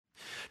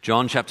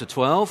John chapter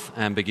 12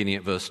 and beginning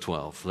at verse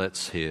 12.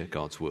 Let's hear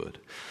God's word.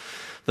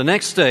 The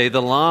next day,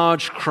 the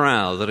large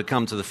crowd that had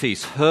come to the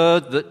feast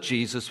heard that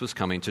Jesus was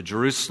coming to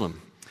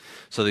Jerusalem.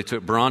 So they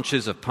took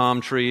branches of palm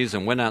trees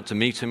and went out to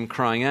meet him,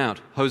 crying out,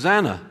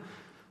 "Hosanna!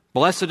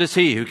 Blessed is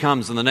he who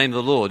comes in the name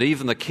of the Lord,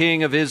 even the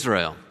King of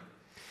Israel."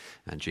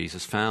 And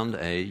Jesus found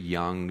a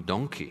young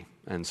donkey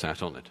and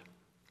sat on it.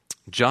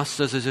 Just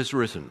as it is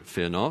written,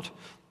 "Fear not,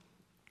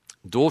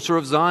 daughter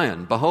of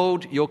Zion,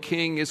 behold, your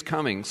king is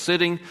coming,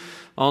 sitting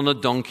on a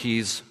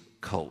donkey's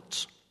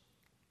colt."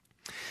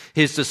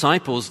 His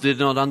disciples did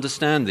not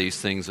understand these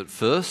things at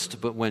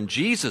first, but when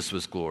Jesus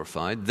was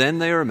glorified, then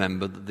they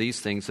remembered that these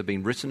things had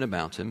been written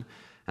about him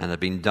and had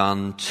been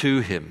done to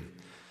him.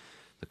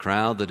 The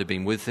crowd that had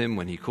been with him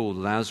when he called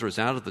Lazarus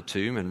out of the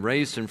tomb and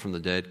raised him from the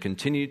dead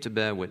continued to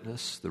bear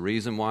witness. The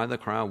reason why the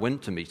crowd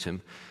went to meet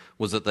him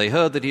was that they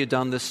heard that he had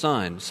done this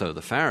sign. So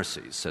the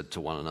Pharisees said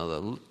to one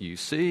another, "You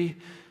see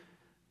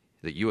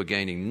that you are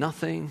gaining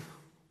nothing?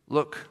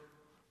 Look,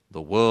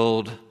 the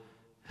world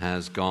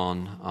has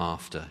gone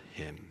after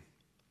him."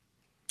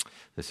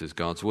 This is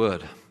God's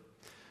word.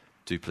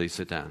 Do please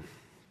sit down.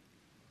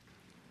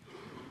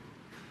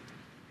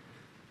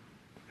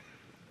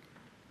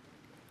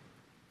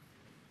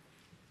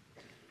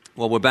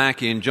 Well, we're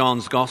back in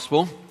John's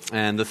Gospel,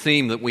 and the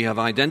theme that we have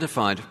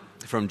identified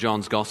from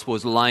John's Gospel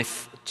is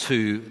life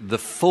to the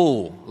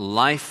full.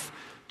 Life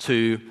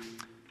to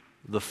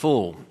the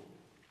full.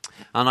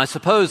 And I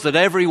suppose that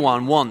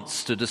everyone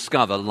wants to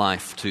discover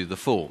life to the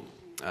full.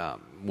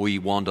 We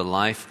want a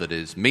life that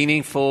is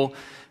meaningful,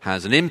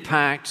 has an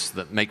impact,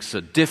 that makes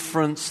a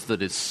difference,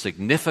 that is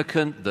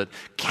significant, that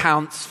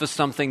counts for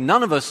something.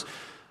 None of us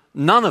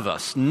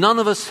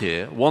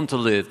here want to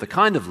live the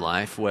kind of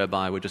life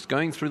whereby we're just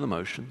going through the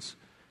motions,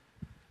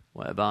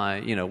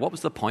 whereby, what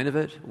was the point of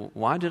it?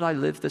 Why did I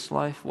live this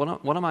life?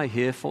 What am I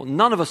here for?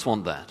 None of us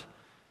want that.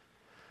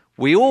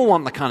 We all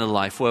want the kind of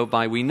life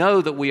whereby we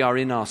know that we are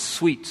in our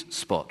sweet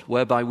spot,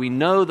 whereby we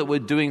know that we're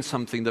doing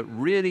something that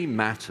really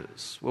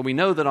matters, where we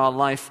know that our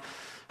life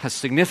has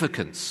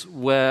significance,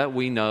 where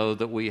we know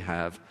that we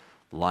have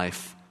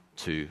life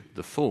to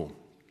the full.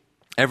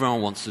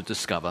 Everyone wants to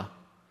discover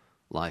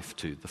life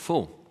to the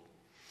full.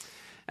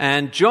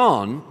 And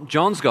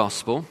John's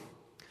Gospel,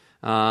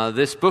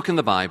 this book in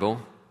the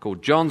Bible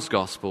called John's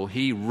Gospel,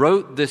 he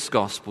wrote this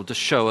Gospel to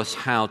show us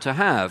how to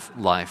have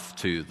life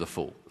to the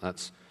full.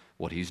 That's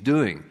what he's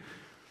doing.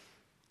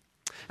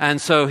 And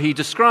so he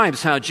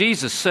describes how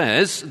Jesus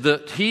says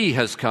that he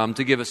has come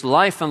to give us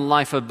life and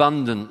life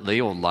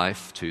abundantly, or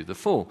life to the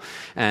full.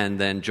 And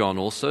then John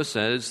also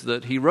says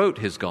that he wrote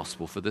his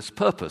gospel for this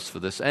purpose, for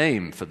this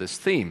aim, for this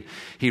theme.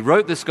 He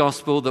wrote this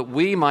gospel that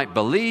we might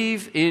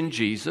believe in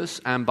Jesus,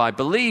 and by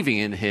believing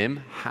in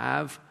him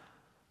have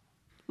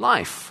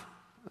life.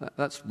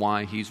 That's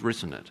why he's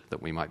written it,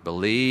 that we might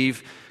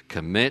believe,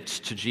 commit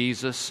to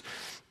Jesus,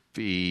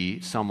 be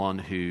someone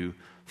who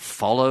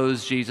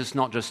follows Jesus,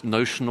 not just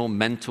notional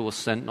mental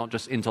assent, not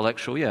just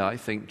intellectual, I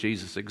think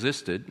Jesus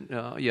existed,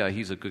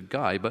 he's a good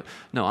guy, but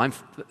no,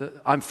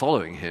 I'm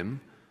following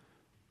him.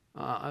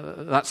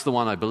 That's the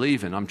one I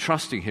believe in. I'm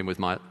trusting him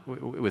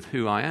with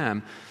who I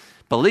am.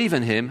 Believe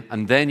in him,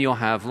 and then you'll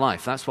have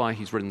life. That's why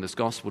he's written this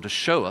gospel, to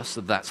show us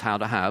that that's how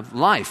to have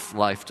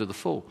life to the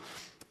full.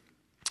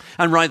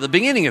 And right at the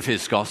beginning of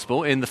his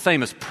gospel, in the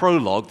famous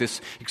prologue,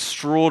 this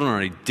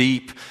extraordinary,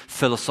 deep,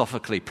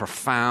 philosophically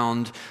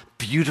profound,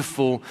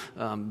 beautiful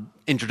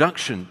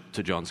introduction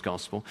to John's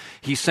gospel,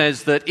 he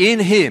says that in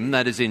him,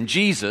 that is in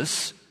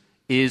Jesus,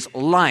 is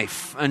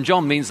life. And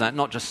John means that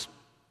not just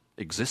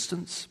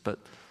existence, but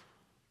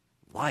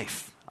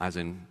life, as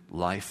in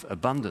life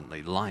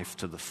abundantly, life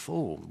to the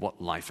full,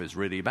 what life is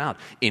really about.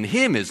 In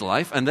him is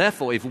life, and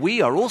therefore if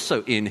we are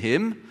also in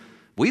him,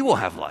 we will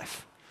have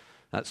life.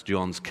 That's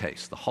John's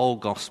case. The whole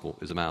gospel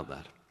is about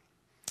that.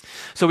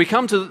 So we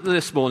come to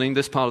this morning,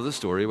 this part of the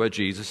story where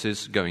Jesus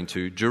is going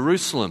to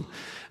Jerusalem.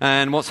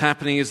 And what's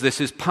happening is this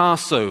is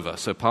Passover.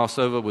 So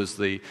Passover was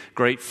the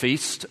great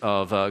feast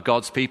of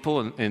God's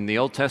people in the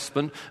Old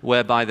Testament,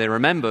 whereby they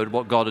remembered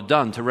what God had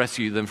done to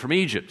rescue them from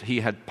Egypt.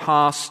 He had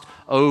passed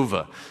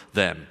over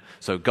them.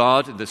 So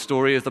God, the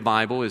story of the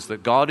Bible is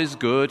that God is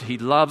good, he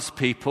loves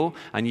people,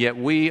 and yet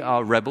we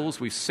are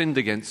rebels, we've sinned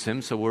against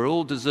him, so we're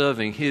all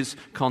deserving his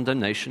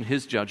condemnation,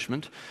 his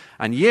judgment.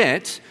 And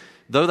yet,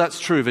 though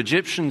that's true of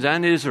Egyptians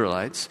and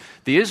Israelites,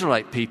 the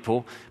Israelite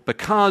people,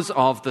 because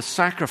of the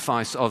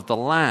sacrifice of the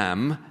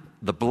lamb,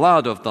 the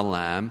blood of the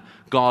lamb,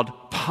 God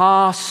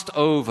passed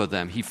over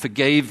them. He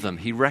forgave them.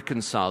 He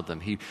reconciled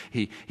them. He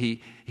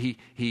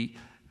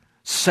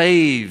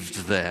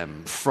saved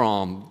them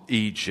from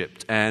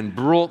Egypt and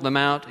brought them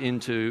out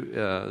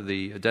into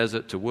the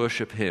desert to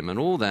worship him. And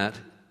all that,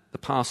 the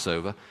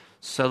Passover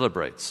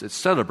celebrates. It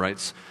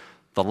celebrates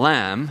the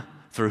lamb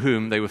through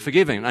whom they were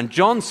forgiven. And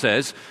John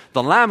says,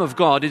 the Lamb of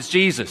God is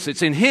Jesus.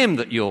 It's in him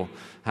that you'll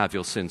have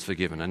your sins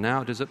forgiven. And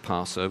now it is at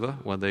Passover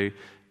when they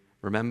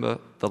remember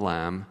the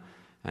Lamb,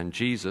 and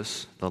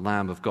Jesus, the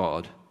Lamb of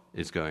God,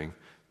 is going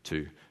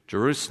to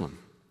Jerusalem.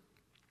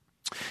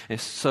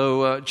 Yes,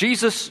 so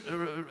Jesus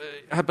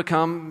had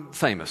become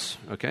famous,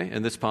 okay,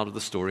 in this part of the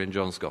story in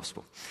John's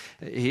Gospel.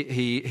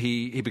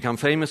 He became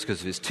famous because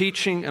of his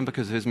teaching and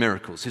because of his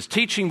miracles. His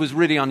teaching was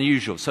really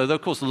unusual. So there were,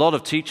 of course, a lot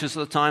of teachers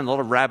at the time, a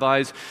lot of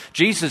rabbis.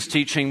 Jesus'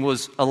 teaching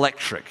was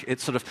electric. It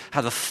sort of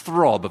had a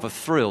throb of a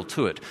thrill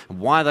to it. And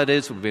why that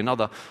is would be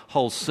another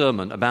whole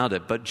sermon about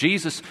it. But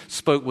Jesus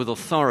spoke with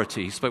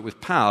authority. He spoke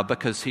with power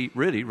because he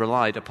really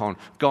relied upon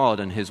God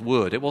and his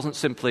word. It wasn't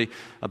simply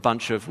a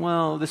bunch of,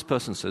 well, this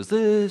person says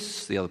this,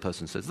 the other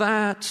person says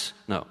that.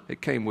 No,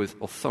 it came with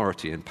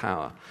authority and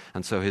power.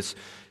 And so his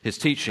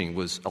teaching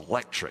was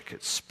electric.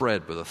 It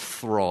spread with a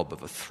throb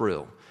of a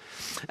thrill.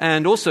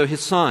 And also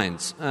his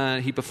signs.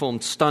 He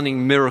performed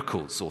stunning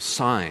miracles or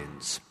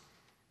signs.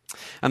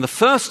 And the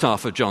first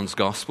half of John's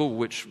Gospel,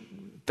 which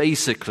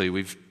basically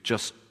we've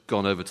just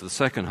gone over to the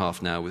second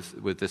half now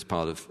with this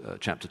part of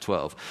chapter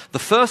 12. The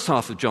first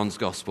half of John's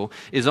Gospel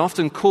is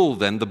often called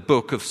then the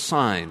book of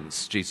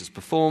signs. Jesus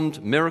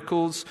performed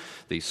miracles,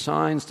 these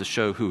signs to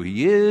show who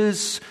he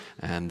is,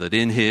 and that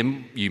in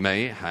him you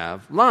may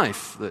have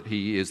life, that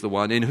he is the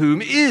one in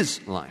whom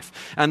is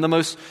life. And the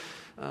most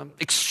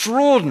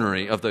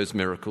extraordinary of those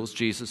miracles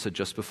Jesus had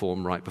just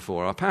performed right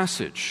before our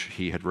passage.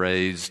 He had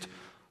raised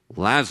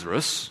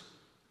Lazarus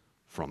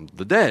from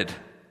the dead.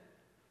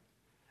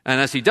 And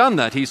as he done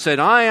that, he said,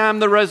 I am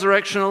the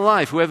resurrection and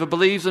life. Whoever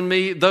believes in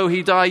me, though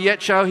he die,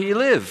 yet shall he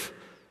live.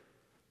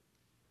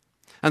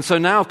 And so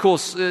now, of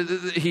course,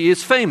 he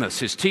is famous,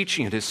 his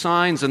teaching and his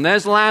signs. And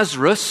there's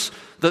Lazarus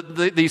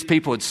that these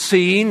people had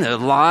seen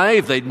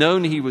alive. They'd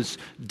known he was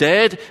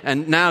dead,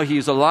 and now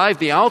he's alive.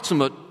 The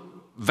ultimate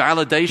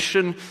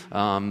validation,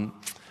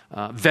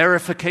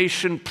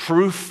 verification,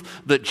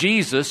 proof that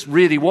Jesus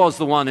really was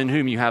the one in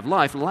whom you have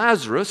life.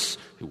 Lazarus,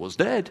 who was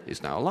dead,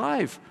 is now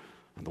alive.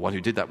 And the one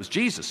who did that was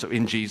Jesus. So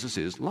in Jesus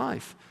is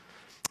life.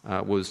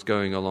 Was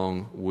going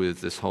along with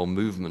this whole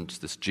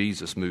movement, this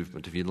Jesus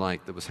movement, if you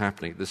like, that was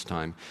happening at this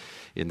time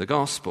in the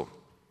gospel.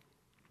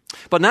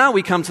 But now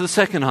we come to the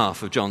second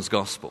half of John's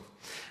Gospel.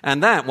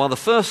 And that, while the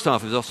first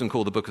half is often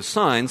called the book of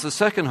signs, the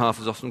second half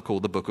is often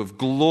called the book of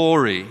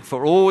glory.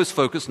 For all is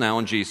focused now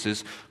on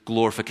Jesus'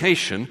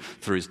 glorification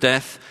through his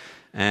death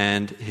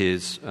and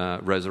his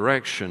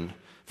resurrection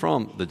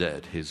from the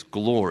dead, his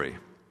glory.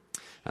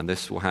 And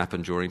this will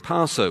happen during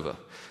Passover.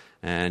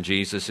 And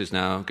Jesus is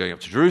now going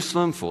up to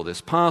Jerusalem for this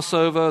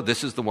Passover.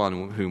 This is the one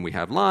in whom we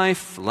have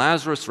life.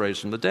 Lazarus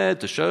raised from the dead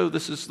to show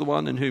this is the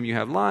one in whom you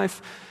have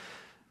life.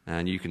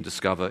 And you can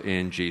discover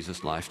in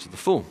Jesus life to the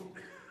full.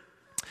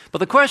 But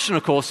the question,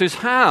 of course, is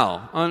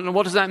how? And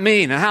what does that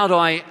mean? And how do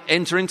I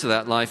enter into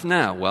that life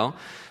now? Well,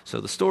 so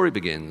the story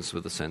begins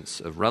with a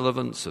sense of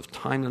relevance, of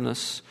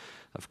timeliness,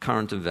 of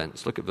current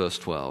events. Look at verse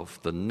 12.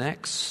 The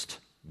next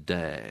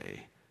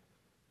day.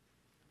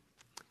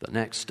 The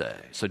next day.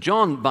 So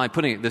John, by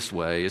putting it this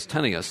way, is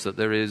telling us that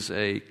there is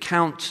a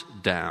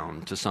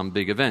countdown to some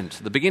big event.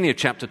 At the beginning of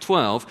chapter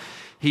 12,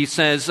 he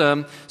says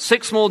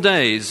 6 more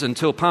days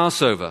until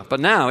Passover. But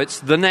now it's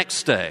the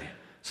next day.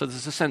 So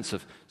there's a sense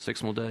of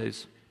 6 more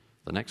days,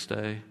 the next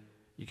day.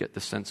 You get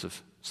this sense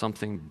of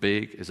something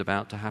big is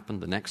about to happen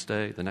the next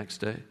day, the next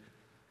day.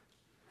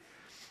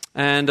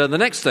 And the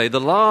next day,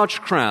 the large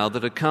crowd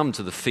that had come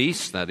to the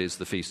feast, that is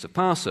the feast of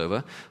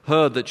Passover,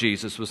 heard that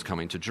Jesus was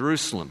coming to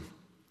Jerusalem.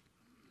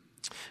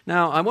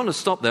 Now, I want to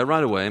stop there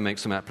right away and make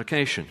some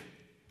application.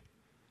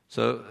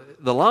 So,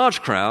 the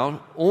large crowd,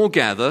 all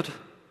gathered,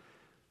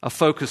 are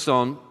focused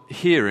on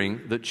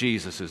hearing that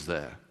Jesus is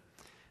there.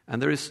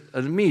 And there is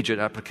an immediate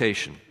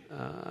application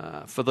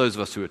for those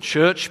of us who are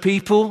church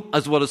people,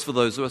 as well as for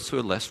those of us who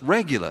are less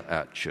regular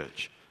at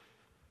church.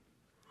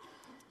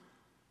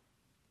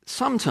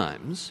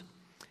 Sometimes,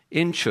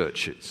 in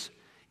churches,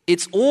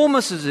 it's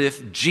almost as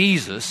if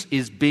Jesus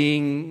is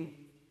being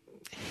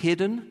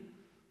hidden.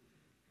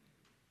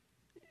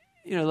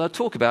 You know, they'll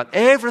talk about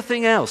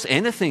everything else,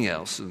 anything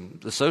else, and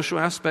the social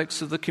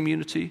aspects of the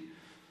community.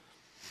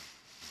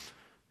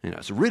 You know,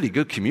 it's a really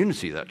good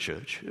community, that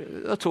church.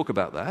 They'll talk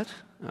about that.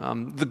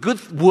 The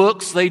good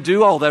works they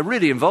do, they're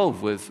really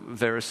involved with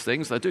various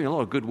things. They're doing a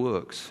lot of good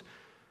works.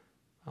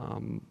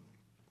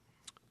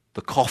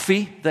 The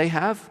coffee they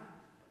have,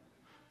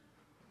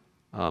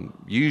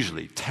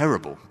 usually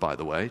terrible, by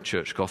the way,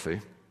 church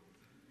coffee.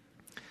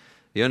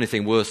 The only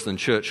thing worse than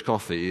church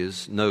coffee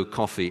is no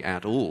coffee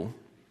at all.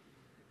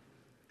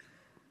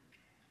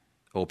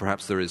 Or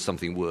perhaps there is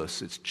something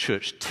worse. It's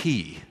church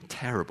tea.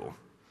 Terrible.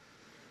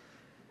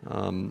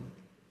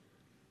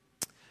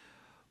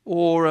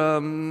 Or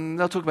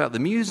they'll talk about the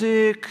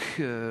music,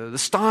 the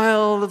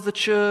style of the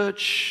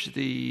church,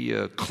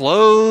 the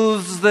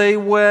clothes they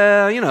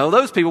wear. You know,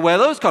 those people wear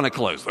those kind of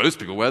clothes. Those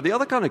people wear the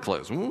other kind of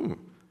clothes.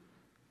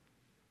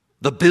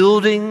 The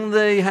building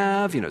they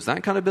have. You know, is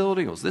that kind of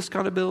building or is this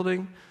kind of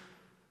building?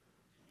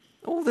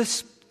 All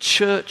this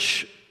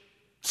church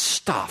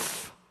stuff.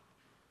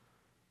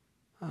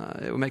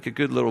 It will make a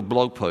good little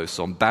blog post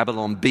on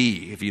Babylon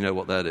Bee, if you know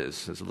what that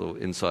is. It's a little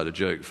insider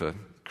joke for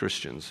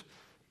Christians.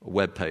 A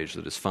web page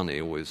that is funny,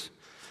 always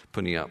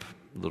putting up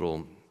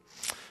little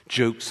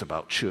jokes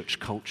about church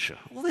culture,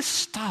 all this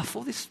stuff,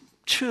 all this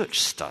church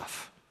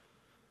stuff.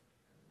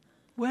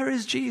 Where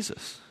is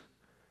Jesus?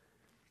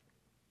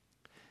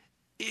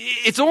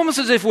 It's almost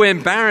as if we're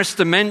embarrassed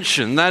to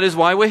mention that is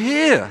why we're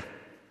here.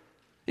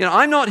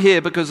 I'm not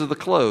here because of the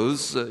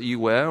clothes you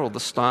wear or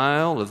the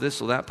style of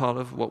this or that part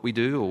of what we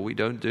do or we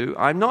don't do.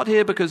 I'm not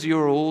here because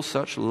you're all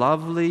such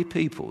lovely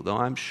people, though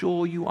I'm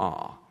sure you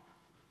are.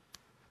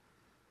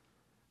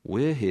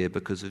 We're here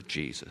because of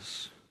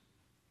Jesus.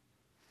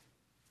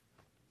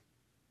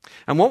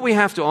 And what we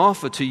have to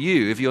offer to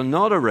you, if you're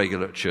not a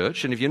regular at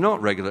church, and if you're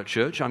not regular at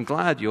church, I'm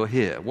glad you're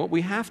here. What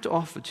we have to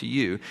offer to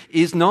you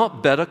is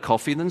not better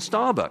coffee than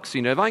Starbucks.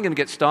 If I'm going to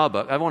get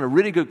Starbucks, I want a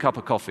really good cup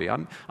of coffee,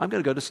 I'm going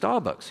to go to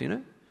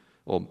Starbucks,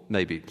 Or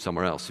maybe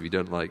somewhere else if you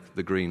don't like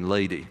the Green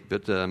Lady.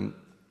 But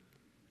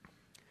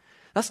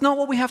that's not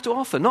what we have to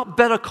offer. Not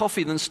better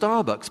coffee than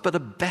Starbucks, but a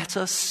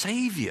better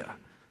Savior.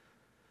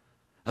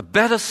 A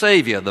better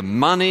Savior than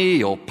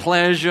money or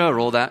pleasure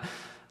or that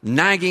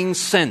nagging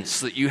sense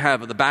that you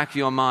have at the back of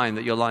your mind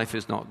that your life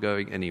is not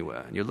going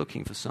anywhere and you're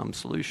looking for some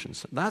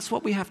solutions. That's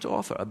what we have to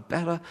offer, a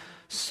better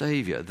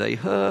Savior. They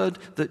heard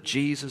that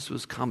Jesus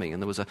was coming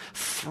and there was a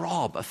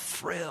throb, a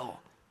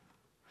thrill.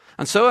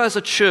 And so as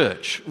a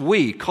church,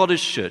 we,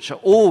 Cottage Church, are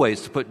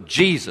always to put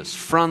Jesus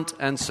front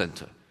and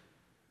center.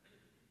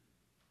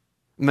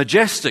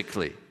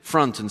 Majestically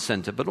front and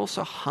center, but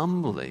also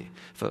humbly.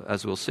 For,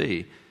 as we'll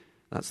see,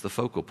 that's the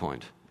focal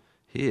point.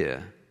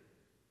 Here,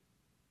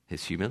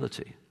 his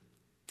humility.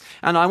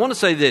 And I want to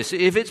say this,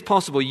 if it's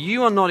possible,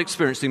 you are not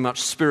experiencing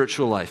much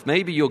spiritual life.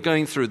 Maybe you're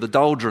going through the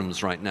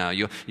doldrums right now.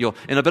 You're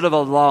in a bit of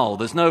a lull.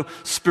 There's no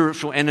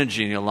spiritual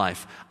energy in your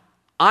life.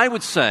 I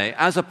would say,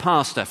 as a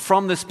pastor,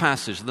 from this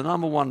passage, the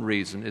number one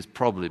reason is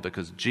probably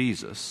because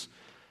Jesus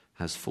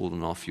has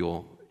fallen off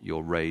your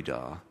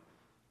radar.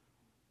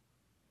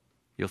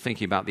 You're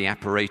thinking about the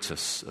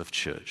apparatus of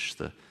church,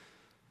 the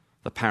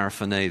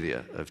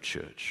paraphernalia of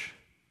church,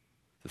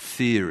 the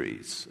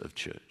theories of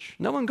church.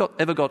 No one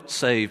ever got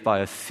saved by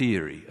a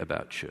theory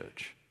about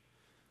church.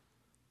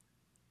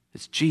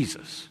 It's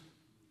Jesus.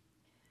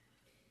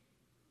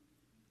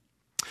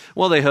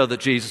 Well, they heard that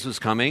Jesus was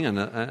coming, and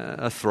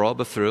a throb,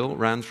 a thrill,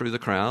 ran through the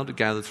crowd,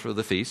 gathered for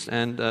the feast.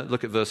 And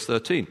look at verse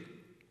 13.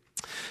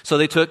 So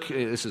they took,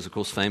 this is of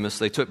course famous,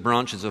 they took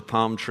branches of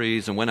palm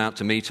trees and went out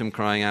to meet him,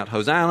 crying out,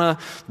 "Hosanna,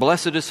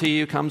 blessed is he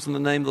who comes in the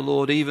name of the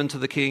Lord, even to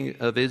the King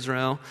of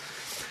Israel."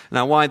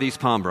 Now, why these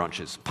palm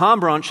branches? Palm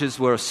branches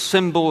were a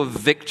symbol of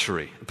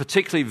victory,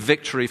 particularly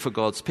victory for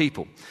God's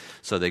people.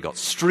 So they got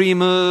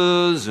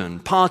streamers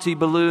and party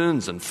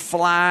balloons and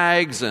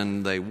flags,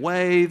 and they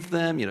waved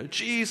them,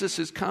 Jesus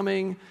is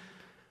coming.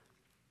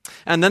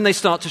 And then they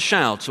start to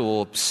shout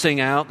or sing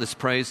out this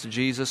praise to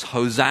Jesus,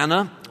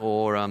 Hosanna,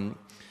 or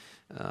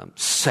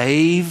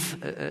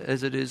save,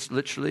 as it is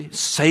literally,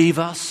 save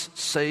us,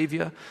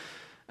 Savior.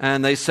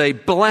 And they say,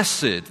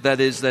 blessed, that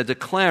is, they're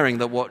declaring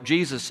that what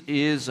Jesus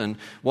is and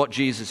what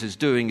Jesus is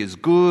doing is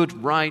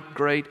good, right,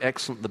 great,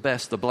 excellent, the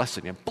best, the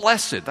blessed.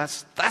 Blessed,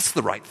 that's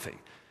the right thing.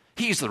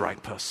 He's the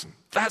right person.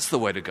 That's the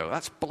way to go.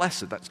 That's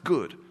blessed, that's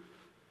good.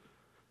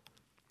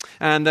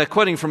 And they're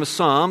quoting from a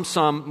psalm,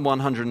 Psalm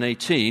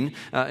 118.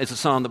 It's a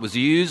psalm that was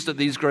used at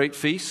these great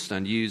feasts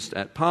and used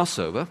at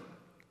Passover.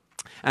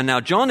 And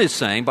now John is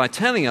saying, by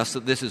telling us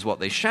that this is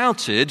what they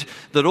shouted,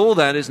 that all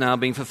that is now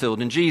being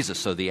fulfilled in Jesus.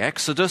 So the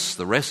Exodus,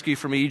 the rescue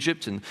from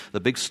Egypt, and the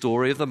big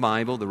story of the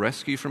Bible, the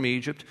rescue from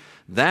Egypt,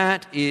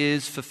 that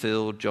is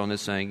fulfilled, John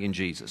is saying, in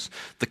Jesus.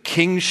 The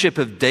kingship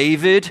of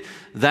David,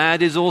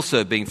 that is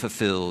also being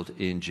fulfilled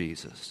in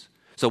Jesus.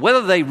 So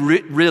whether they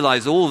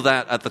realize all of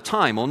that at the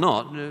time or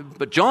not,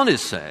 but John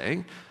is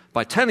saying,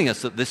 by telling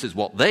us that this is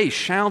what they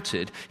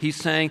shouted, he's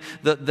saying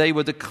that they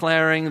were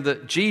declaring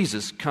that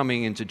Jesus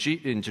coming into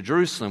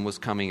Jerusalem was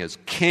coming as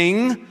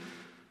King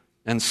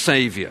and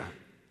Savior.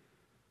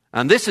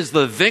 And this is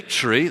the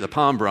victory, the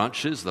palm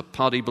branches, the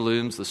party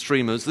balloons, the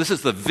streamers, this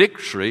is the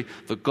victory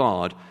that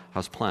God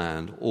has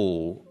planned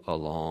all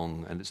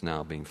along, and it's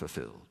now being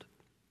fulfilled.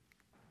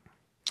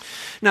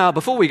 Now,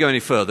 before we go any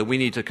further, we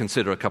need to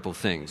consider a couple of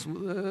things.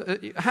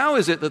 How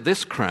is it that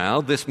this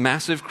crowd, this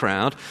massive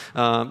crowd,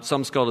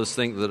 some scholars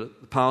think that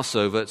at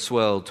Passover it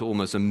swelled to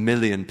almost 1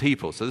 million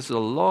people. So this is a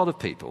lot of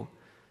people.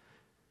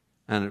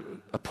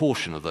 And a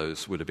portion of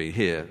those would have been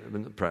here,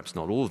 perhaps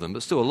not all of them,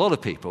 but still a lot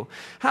of people.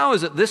 How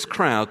is it this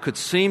crowd could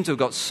seem to have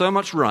got so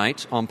much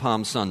right on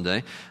Palm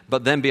Sunday,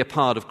 but then be a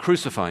part of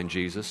crucifying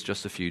Jesus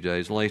just a few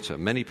days later?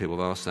 Many people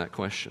have asked that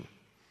question.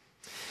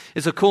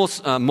 It's, of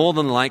course, more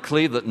than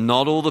likely that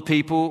not all the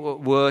people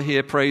were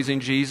here praising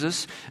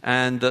Jesus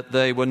and that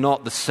they were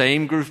not the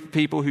same group of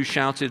people who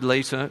shouted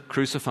later,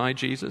 crucify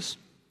Jesus.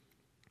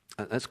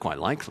 That's quite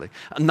likely.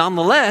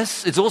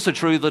 Nonetheless, it's also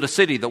true that a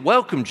city that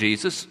welcomed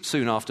Jesus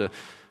soon after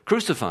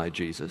crucified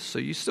Jesus, so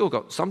you still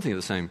got something of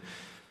the same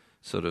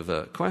sort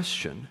of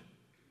question.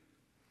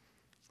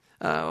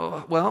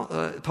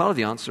 Part of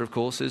the answer, of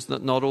course, is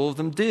that not all of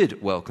them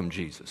did welcome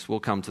Jesus. We'll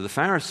come to the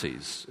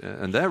Pharisees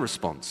and their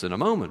response in a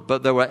moment.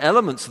 But there were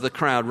elements of the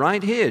crowd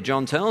right here,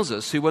 John tells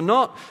us, who were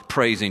not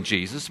praising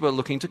Jesus, but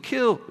looking to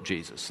kill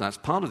Jesus. That's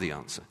part of the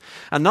answer.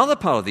 Another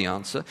part of the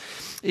answer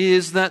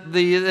is that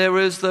there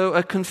was, though,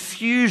 a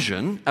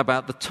confusion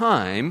about the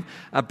time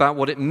about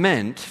what it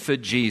meant for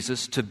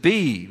Jesus to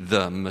be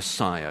the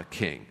Messiah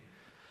King.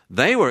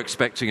 They were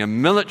expecting a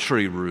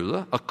military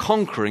ruler, a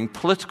conquering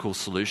political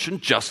solution,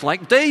 just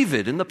like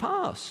David in the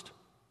past.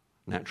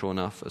 Natural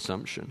enough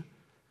assumption.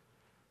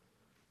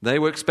 They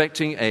were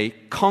expecting a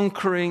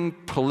conquering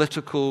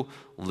political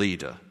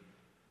leader.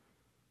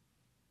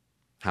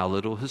 How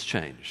little has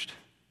changed.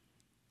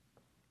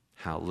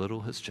 How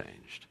little has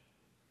changed.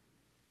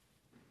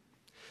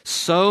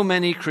 So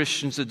many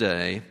Christians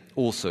today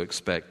also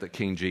expect that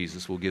King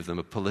Jesus will give them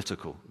a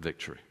political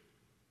victory.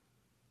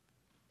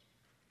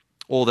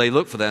 Or they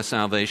look for their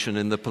salvation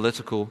in the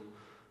political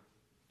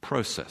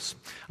process.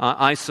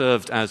 I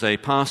served as a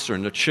pastor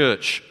in a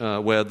church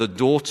where the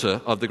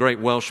daughter of the great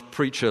Welsh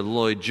preacher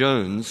Lloyd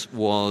Jones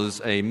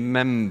was a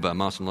member.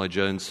 Martin Lloyd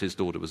Jones, his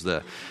daughter, was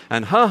there.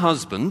 And her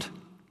husband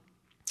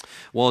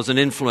was an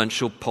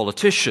influential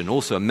politician,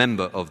 also a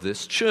member of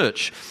this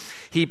church.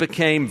 He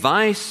became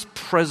vice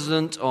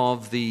president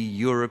of the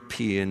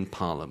European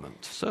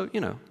Parliament. So,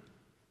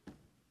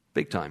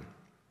 big time.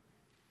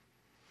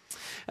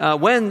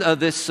 When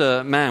this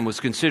man was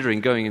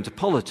considering going into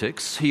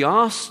politics, he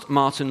asked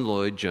Martin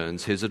Lloyd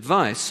Jones his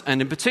advice,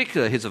 and in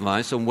particular his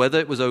advice on whether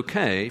it was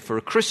okay for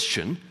a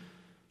Christian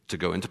to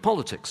go into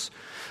politics.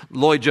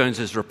 Lloyd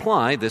Jones's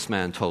reply, this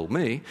man told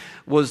me,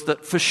 was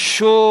that for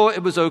sure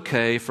it was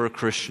okay for a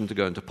Christian to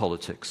go into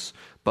politics,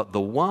 but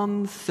the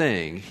one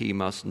thing he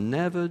must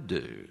never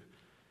do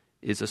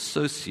is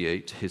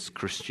associate his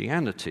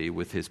Christianity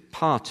with his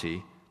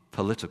party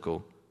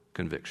political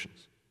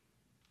convictions.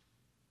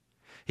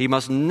 He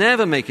must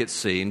never make it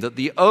seem that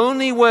the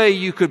only way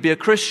you could be a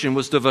Christian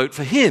was to vote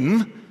for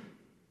him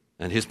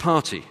and his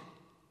party.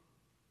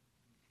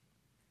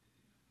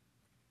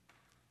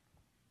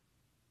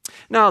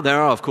 Now, there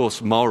are, of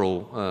course,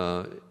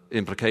 moral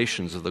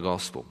implications of the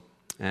gospel,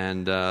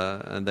 and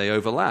they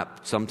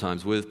overlap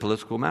sometimes with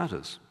political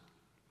matters.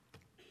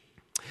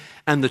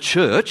 And the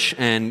church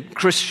and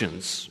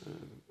Christians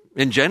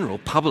in general,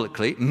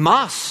 publicly,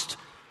 must,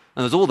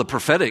 and there's all the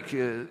prophetic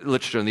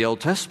literature in the Old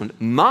Testament,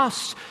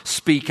 must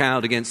speak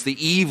out against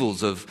the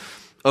evils of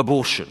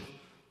abortion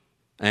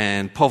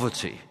and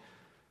poverty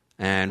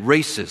and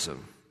racism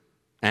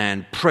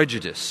and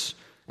prejudice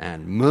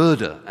and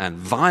murder and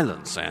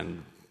violence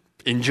and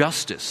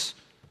injustice.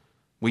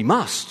 We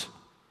must.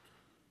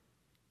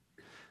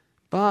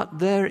 But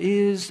there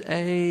is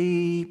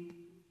a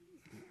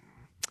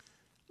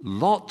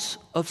lot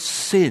of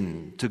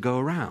sin to go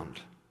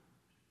around.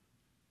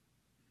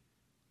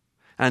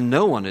 And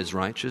no one is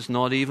righteous,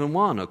 not even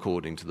one,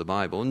 according to the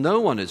Bible. No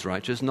one is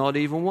righteous, not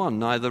even one,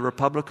 neither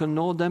Republican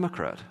nor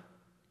Democrat.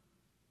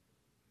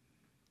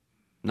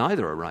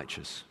 Neither are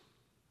righteous.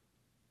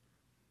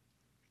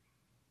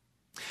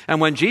 And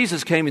when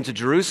Jesus came into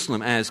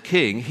Jerusalem as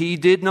king, he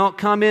did not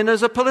come in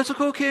as a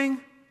political king.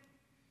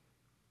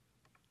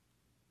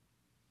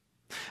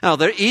 Now,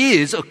 there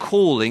is a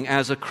calling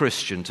as a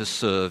Christian to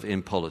serve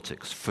in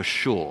politics, for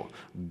sure.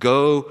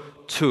 Go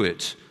to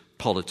it,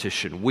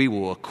 politician. We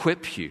will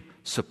equip you,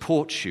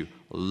 support you,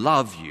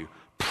 love you,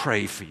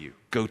 pray for you.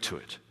 Go to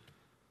it.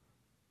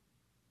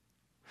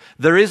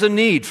 There is a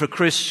need for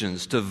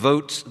Christians to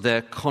vote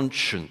their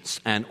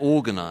conscience and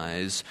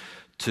organize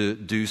to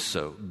do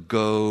so.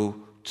 Go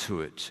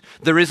to it.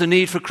 There is a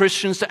need for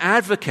Christians to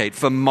advocate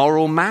for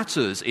moral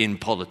matters in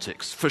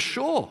politics. For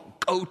sure.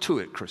 Go to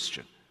it,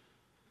 Christian.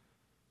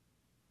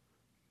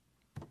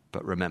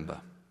 But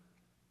remember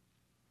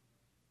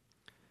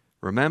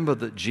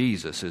that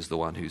Jesus is the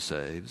one who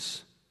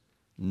saves,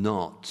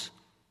 not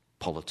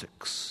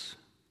politics.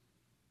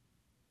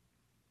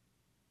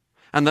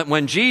 And that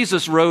when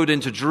Jesus rode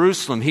into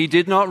Jerusalem, he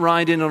did not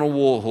ride in on a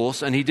war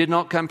horse and he did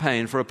not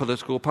campaign for a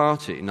political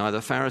party, neither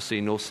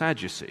Pharisee nor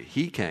Sadducee.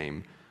 He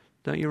came,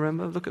 don't you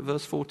remember? Look at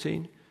verse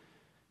 14.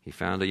 He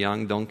found a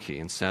young donkey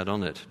and sat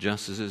on it,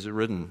 just as is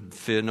written,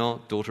 "Fear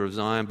not, daughter of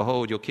Zion,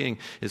 behold, your king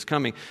is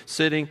coming,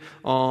 sitting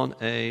on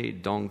a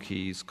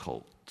donkey's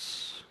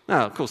colt."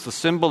 Now, of course, the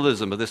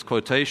symbolism of this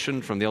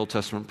quotation from the Old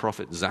Testament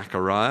prophet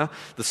Zechariah,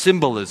 the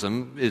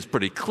symbolism is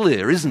pretty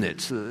clear, isn't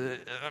it?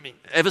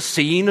 Ever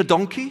seen a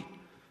donkey?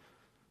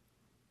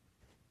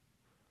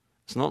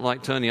 It's not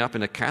like turning up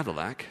in a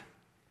Cadillac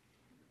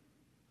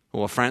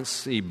or a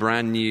fancy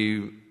brand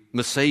new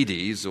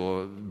Mercedes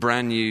or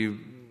brand new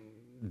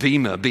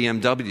Beamer,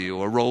 BMW,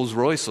 or Rolls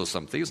Royce or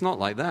something. It's not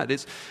like that.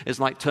 It's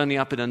like turning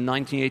up in a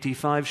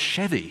 1985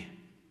 Chevy.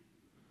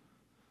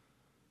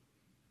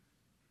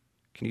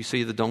 Can you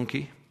see the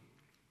donkey?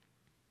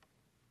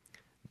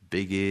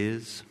 Big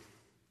ears.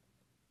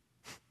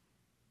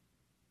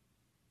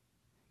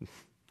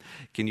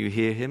 Can you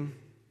hear him?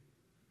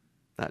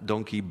 That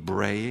donkey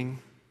braying.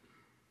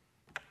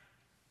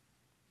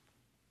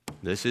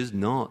 This is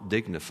not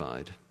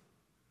dignified.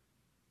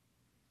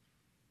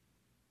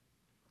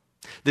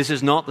 This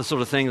is not the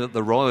sort of thing that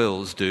the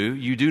royals do.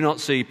 You do not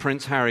see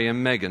Prince Harry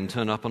and Meghan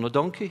turn up on a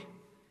donkey.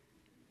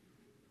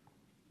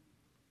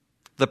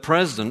 The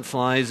president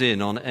flies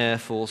in on Air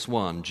Force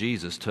One.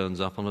 Jesus turns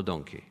up on a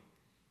donkey.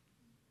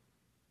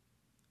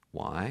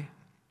 Why?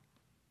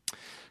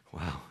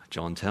 Well,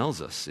 John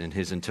tells us in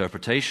his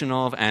interpretation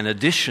of an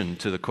addition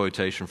to the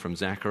quotation from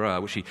Zechariah,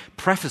 which he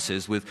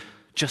prefaces with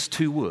just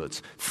 2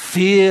 words.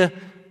 Fear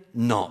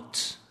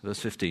not. Verse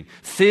 15.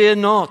 Fear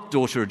not,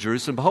 daughter of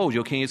Jerusalem. Behold,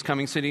 your king is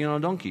coming sitting on a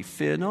donkey.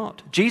 Fear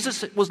not.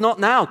 Jesus was not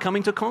now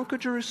coming to conquer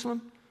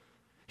Jerusalem.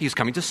 He is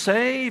coming to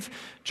save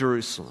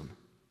Jerusalem.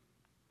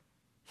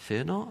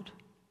 Fear not.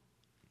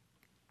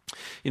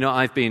 You know,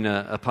 I've been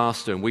a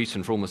pastor in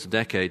Wheaton for almost a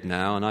decade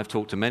now, and I've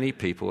talked to many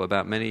people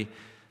about many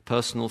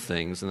personal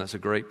things, and that's a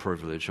great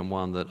privilege and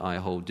one that I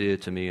hold dear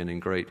to me and in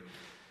great,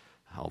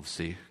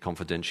 obviously,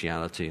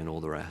 confidentiality and all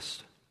the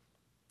rest.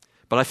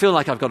 But I feel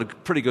like I've got a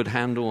pretty good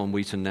handle on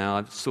Wheaton now.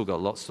 I've still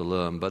got lots to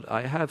learn, but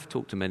I have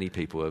talked to many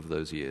people over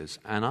those years,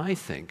 and I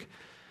think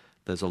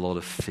there's a lot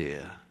of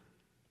fear.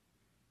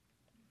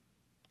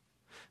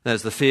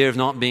 There's the fear of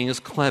not being as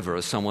clever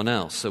as someone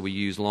else, so we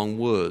use long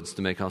words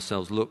to make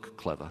ourselves look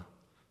clever.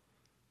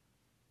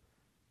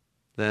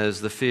 There's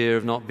the fear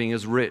of not being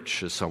as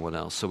rich as someone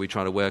else, so we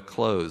try to wear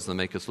clothes that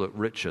make us look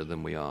richer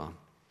than we are.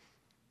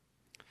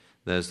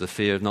 There's the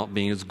fear of not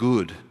being as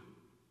good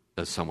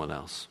as someone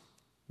else.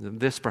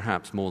 This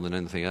perhaps more than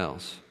anything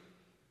else.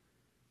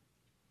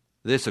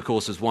 This, of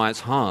course, is why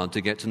it's hard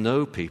to get to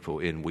know people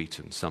in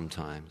Wheaton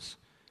sometimes.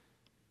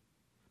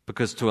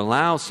 Because to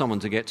allow someone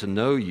to get to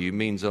know you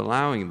means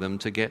allowing them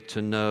to get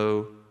to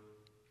know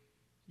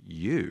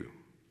you.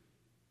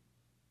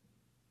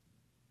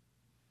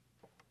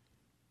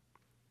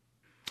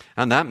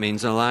 And that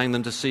means allowing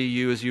them to see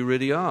you as you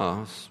really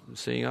are,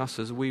 seeing us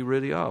as we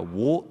really are,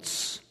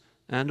 warts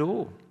and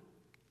all.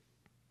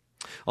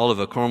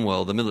 Oliver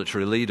Cromwell, the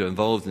military leader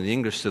involved in the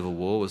English Civil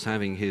War, was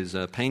having his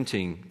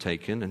painting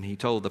taken, and he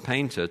told the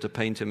painter to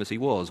paint him as he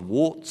was,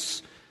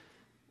 warts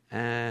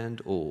and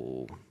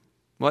all.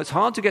 Well, it's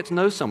hard to get to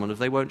know someone if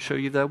they won't show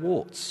you their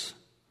warts.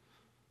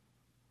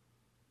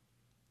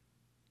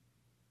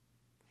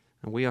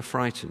 And we are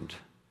frightened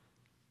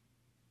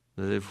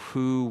that if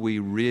who we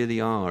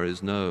really are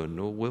is known,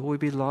 or will we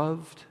be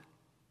loved?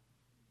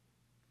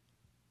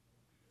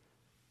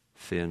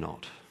 Fear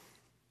not.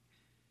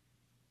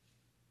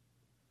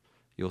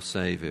 Your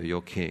Savior,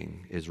 your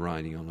King, is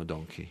riding on a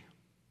donkey.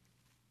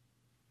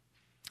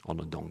 On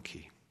a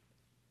donkey.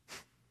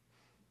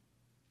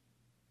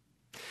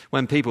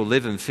 When people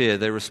live in fear,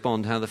 they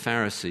respond how the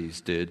Pharisees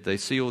did. They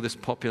see all this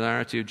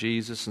popularity of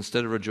Jesus.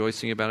 Instead of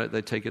rejoicing about it,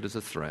 they take it as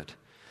a threat.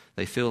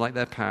 They feel like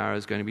their power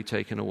is going to be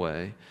taken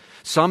away.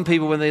 Some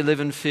people, when they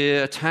live in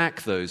fear,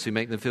 attack those who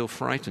make them feel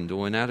frightened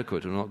or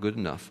inadequate or not good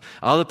enough.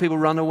 Other people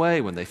run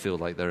away when they feel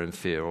like they're in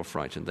fear or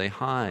frightened. They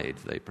hide,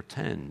 they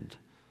pretend.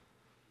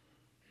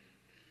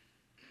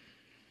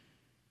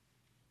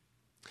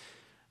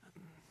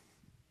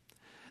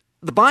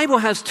 The Bible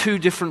has 2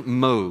 different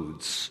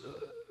modes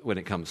when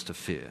it comes to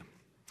fear.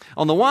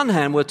 On the one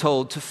hand, we're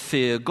told to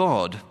fear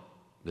God.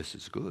 This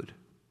is good.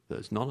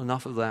 There's not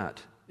enough of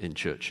that in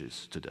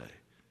churches today.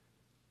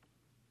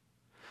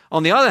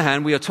 On the other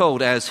hand, we are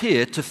told, as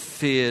here, to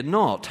fear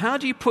not. How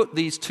do you put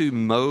these 2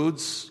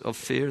 modes of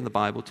fear in the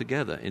Bible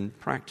together in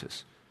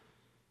practice?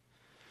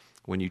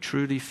 When you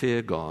truly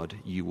fear God,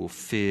 you will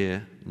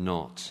fear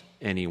not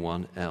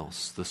anyone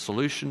else. The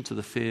solution to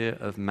the fear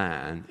of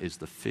man is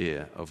the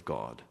fear of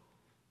God.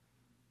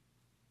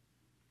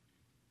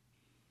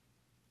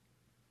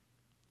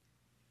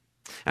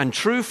 And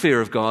true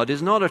fear of God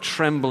is not a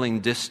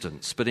trembling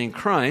distance, but in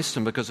Christ,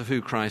 and because of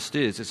who Christ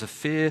is, it's a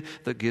fear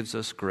that gives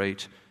us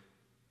great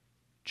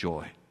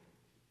joy.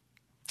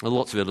 There are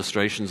lots of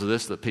illustrations of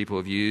this that people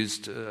have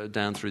used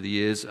down through the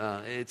years.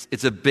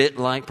 It's a bit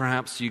like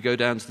perhaps you go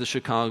down to the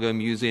Chicago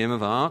Museum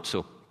of Art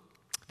or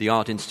the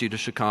Art Institute of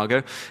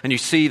Chicago, and you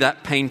see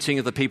that painting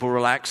of the people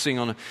relaxing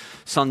on a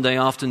Sunday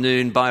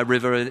afternoon by a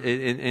river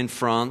in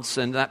France,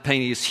 and that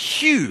painting is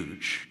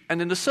huge.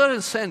 And in a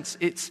certain sense,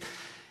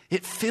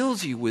 it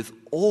fills you with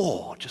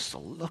awe just to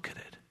look at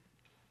it.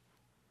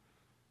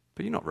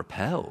 But you're not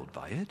repelled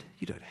by it.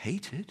 You don't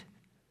hate it.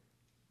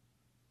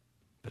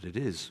 But it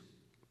is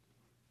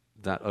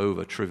that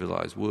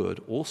over-trivialized word,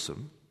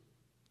 awesome.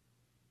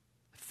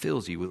 It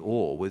fills you with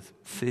awe, with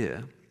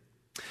fear.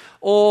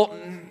 Or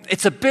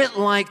it's a bit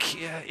like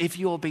if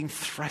you're being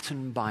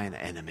threatened by an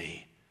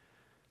enemy.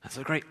 There's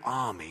a great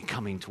army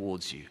coming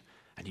towards you,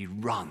 and you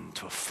run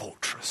to a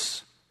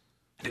fortress.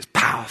 And it's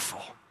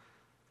powerful.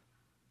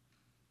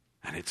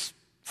 And it's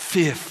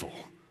fearful,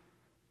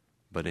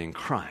 but in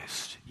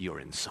Christ, you're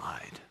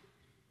inside.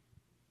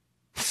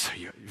 So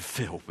you're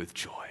filled with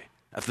joy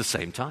at the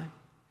same time.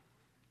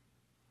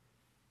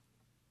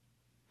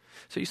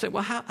 So you say,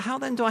 well, how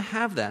then do I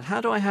have that?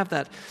 How do I have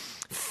that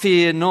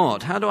fear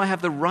not? How do I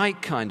have the right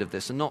kind of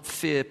this and not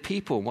fear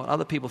people, what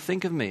other people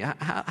think of me?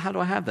 How do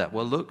I have that?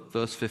 Well, look,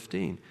 verse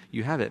 15.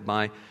 You have it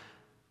by,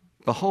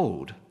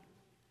 behold,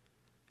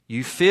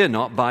 You fear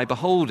not by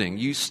beholding.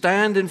 You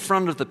stand in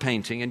front of the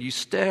painting and you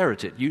stare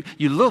at it.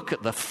 You look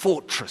at the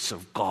fortress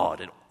of God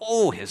and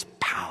all his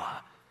power.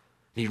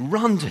 And you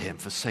run to him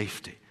for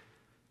safety.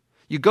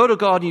 You go to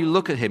God and you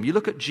look at him. You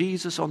look at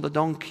Jesus on the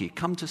donkey,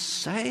 come to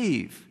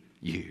save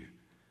you.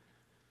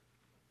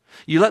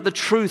 You let the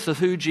truth of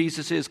who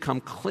Jesus is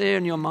come clear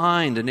in your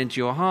mind and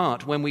into your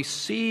heart. When we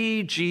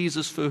see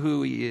Jesus for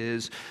who he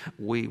is,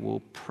 we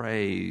will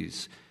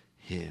praise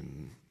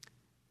him.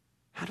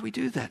 How do we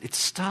do that? It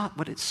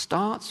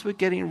starts with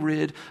getting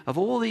rid of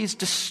all these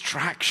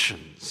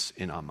distractions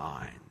in our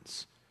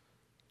minds.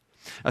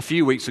 A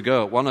few weeks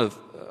ago, at one of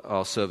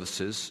our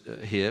services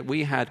here,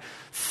 we had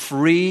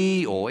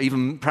 3 or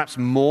even perhaps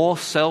more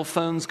cell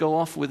phones go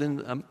off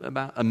within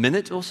about a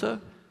minute or so.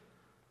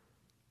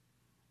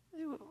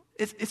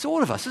 It's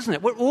all of us, isn't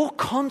it? We're all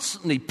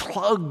constantly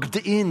plugged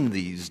in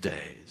these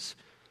days.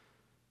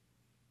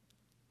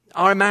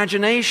 Our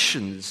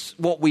imaginations,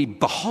 what we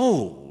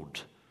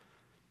behold,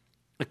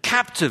 are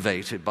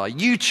captivated by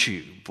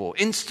YouTube or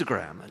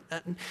Instagram.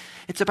 And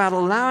it's about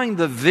allowing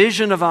the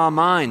vision of our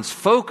minds,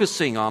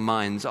 focusing our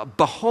minds,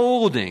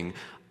 beholding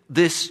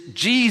this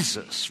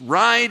Jesus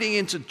riding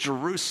into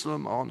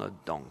Jerusalem on a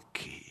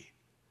donkey.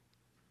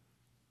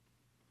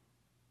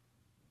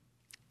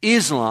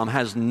 Islam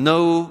has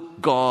no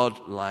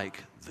God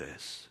like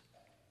this.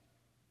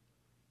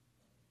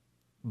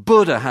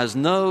 Buddha has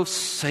no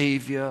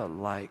savior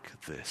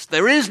like this.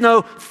 There is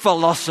no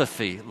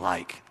philosophy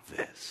like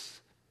this.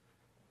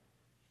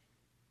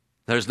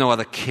 There is no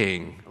other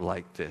king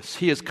like this.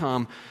 He has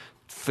come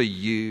for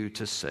you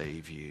to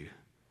save you.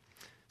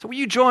 So will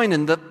you join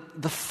in the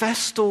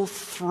festal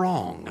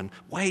throng and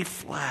wave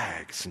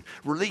flags and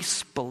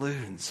release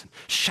balloons and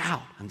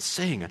shout and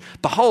sing and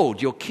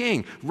behold your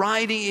king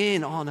riding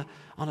in on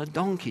a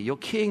donkey, your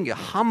king, your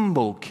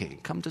humble king,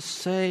 come to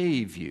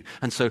save you.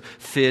 And so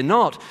fear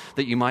not,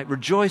 that you might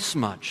rejoice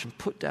much and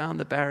put down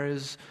the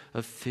barriers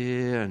of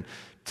fear and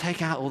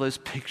take out all those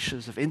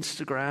pictures of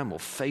Instagram or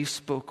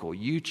Facebook or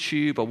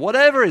YouTube or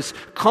whatever is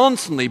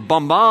constantly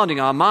bombarding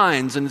our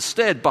minds, and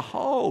instead,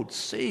 behold,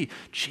 see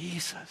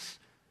Jesus.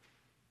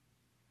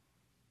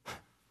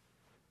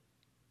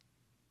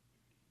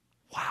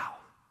 Wow.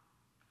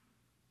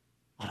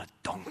 On a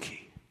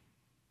donkey.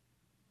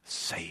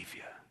 Savior.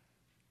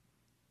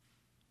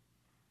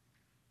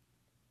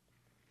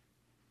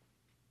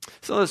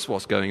 So that's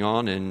what's going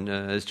on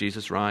as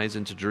Jesus rides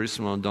into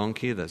Jerusalem on a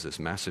donkey. There's this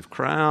massive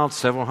crowd,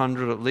 several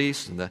hundred at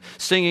least, and they're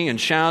singing and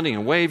shouting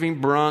and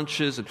waving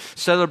branches and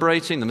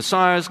celebrating. The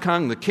Messiah has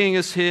come, the King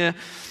is here.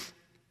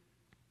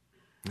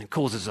 And it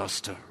causes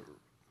us to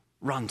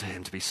run to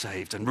him to be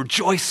saved and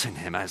rejoice in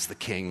him as the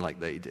King like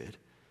they did.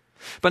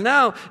 But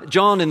now,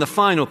 John, in the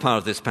final part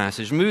of this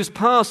passage, moves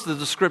past the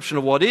description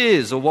of what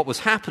is or what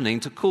was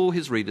happening to call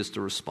his readers to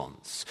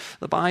response.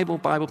 The Bible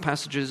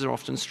passages are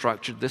often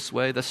structured this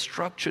way. They're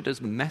structured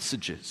as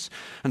messages.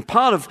 And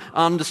part of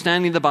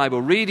understanding the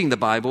Bible, reading the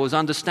Bible, is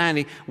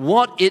understanding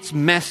what its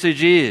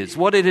message is,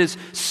 what it is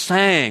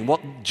saying,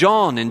 what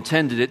John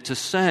intended it to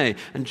say.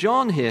 And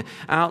John here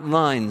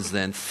outlines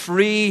then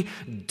 3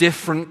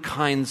 different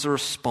kinds of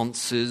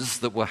responses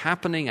that were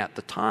happening at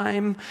the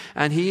time.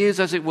 And he is,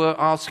 as it were,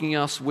 asking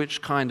us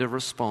which kind of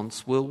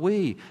response will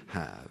we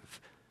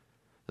have.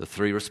 The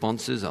 3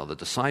 responses are the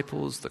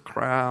disciples, the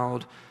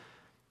crowd,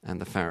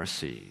 and the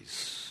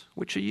Pharisees.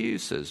 Which are you,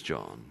 says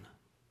John?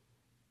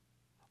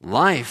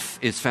 Life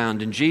is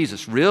found in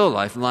Jesus, real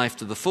life, life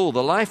to the full,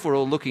 the life we're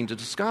all looking to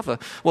discover.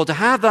 Well, to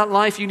have that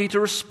life, you need to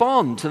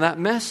respond to that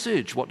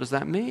message. What does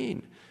that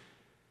mean?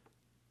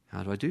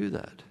 How do I do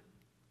that?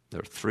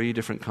 There are 3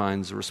 different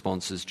kinds of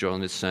responses,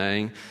 John is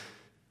saying.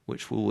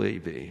 Which will we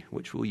be?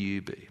 Which will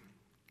you be?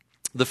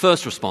 The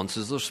first response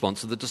is the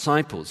response of the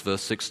disciples,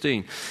 verse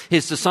 16.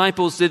 His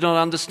disciples did not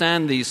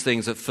understand these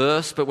things at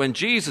first, but when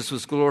Jesus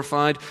was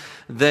glorified,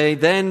 they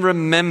then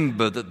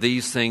remembered that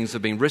these things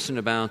had been written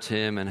about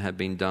him and had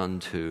been done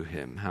to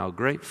him. How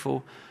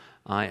grateful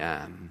I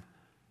am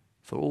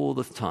for all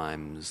the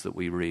times that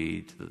we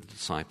read that the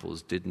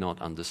disciples did not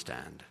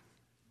understand.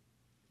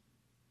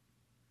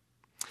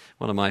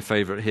 One of my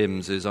favorite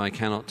hymns is I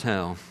Cannot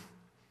Tell.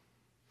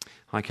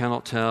 I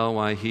cannot tell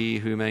why he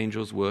whom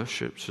angels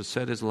worship should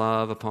set his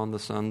love upon the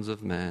sons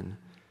of men.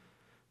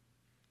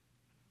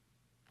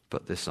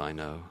 But this I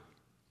know.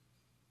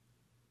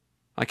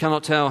 I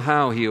cannot tell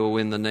how he will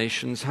win the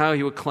nations, how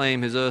he will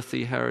claim his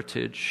earthly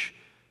heritage,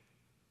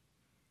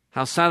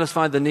 how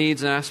satisfy the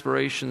needs and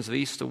aspirations of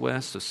east to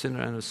west, of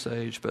sinner and of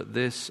sage. But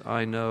this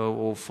I know,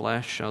 all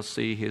flesh shall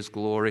see his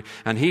glory,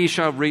 and he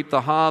shall reap the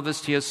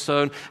harvest he has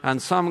sown,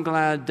 and some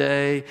glad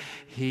day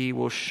he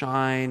will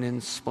shine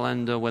in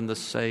splendor when the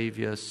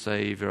Savior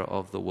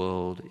of the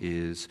world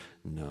is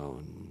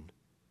known.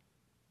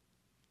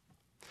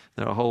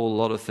 There are a whole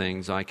lot of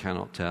things I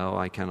cannot tell,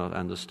 I cannot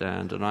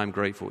understand, and I'm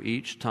grateful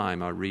each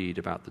time I read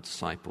about the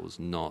disciples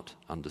not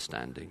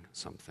understanding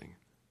something.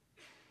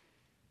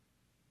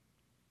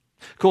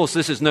 Of course,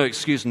 this is no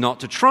excuse not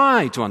to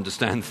try to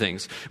understand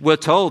things. We're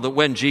told that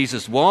when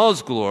Jesus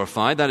was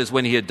glorified, that is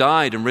when he had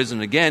died and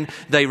risen again,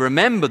 they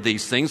remembered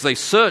these things. They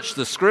searched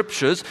the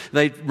scriptures.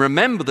 They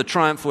remembered the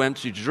triumphal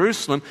entry to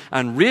Jerusalem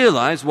and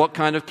realized what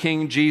kind of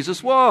king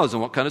Jesus was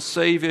and what kind of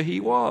savior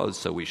he was.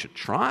 So we should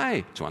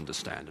try to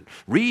understand and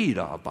read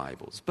our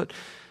Bibles. But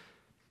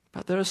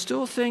there are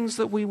still things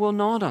that we will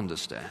not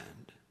understand.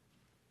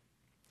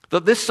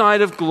 That this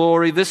side of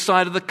glory, this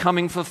side of the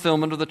coming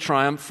fulfillment of the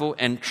triumphal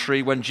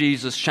entry, when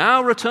Jesus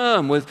shall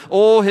return with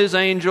all his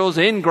angels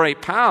in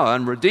great power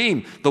and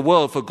redeem the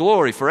world for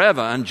glory forever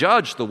and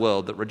judge the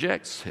world that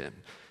rejects him.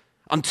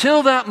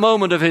 Until that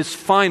moment of his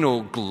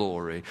final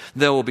glory,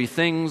 there will be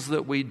things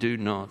that we do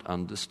not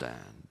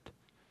understand.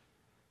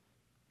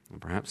 And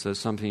perhaps there's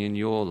something in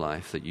your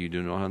life that you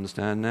do not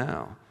understand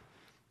now.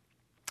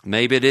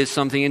 Maybe it is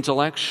something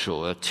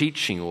intellectual, a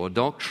teaching or a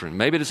doctrine.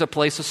 Maybe it is a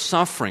place of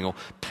suffering or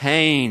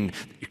pain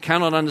you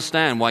cannot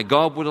understand why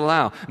God would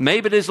allow.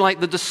 Maybe it is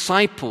like the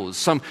disciples,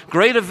 some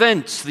great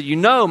events that you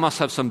know must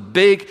have some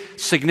big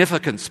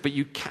significance, but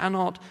you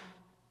cannot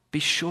be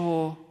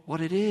sure what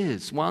it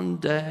is. One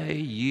day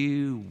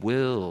you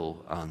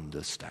will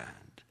understand.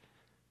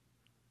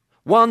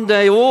 One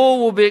day all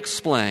will be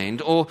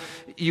explained, or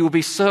you will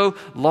be so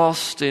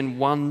lost in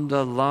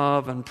wonder,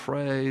 love, and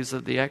praise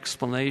that the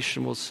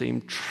explanation will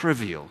seem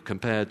trivial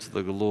compared to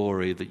the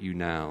glory that you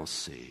now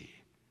see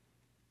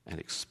and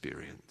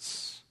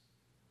experience.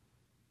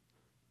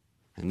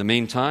 In the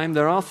meantime,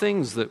 there are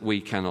things that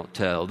we cannot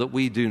tell, that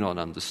we do not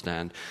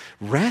understand.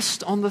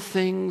 Rest on the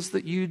things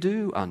that you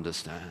do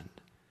understand.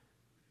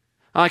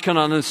 I can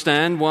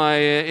understand why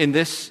in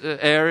this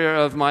area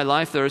of my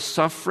life there is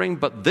suffering,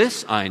 but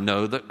this I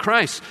know, that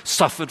Christ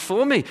suffered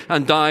for me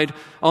and died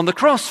on the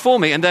cross for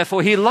me, and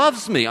therefore he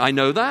loves me. I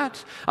know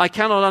that. I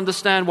cannot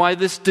understand why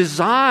this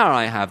desire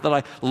I have, that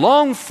I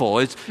long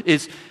for,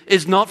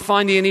 is not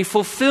finding any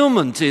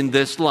fulfillment in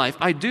this life.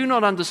 I do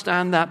not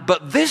understand that,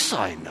 but this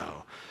I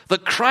know,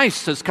 that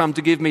Christ has come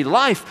to give me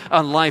life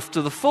and life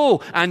to the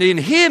full, and in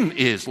him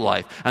is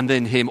life, and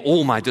in him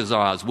all my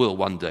desires will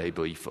one day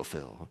be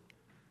fulfilled.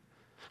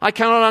 I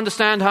cannot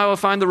understand how I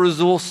find the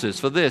resources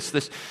for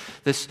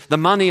the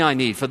money I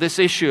need for this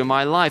issue in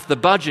my life, the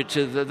budget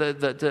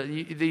that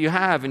you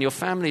have in your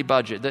family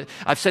budget.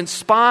 I've sent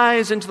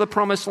spies into the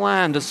promised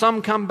land, and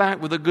some come back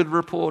with a good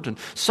report, and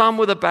some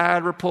with a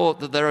bad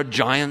report that there are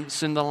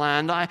giants in the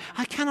land. I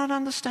cannot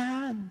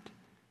understand.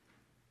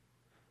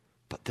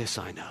 But this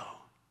I know.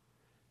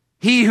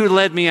 He who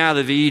led me out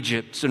of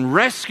Egypt and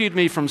rescued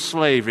me from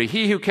slavery,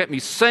 he who kept me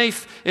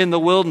safe in the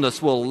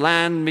wilderness will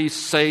land me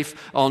safe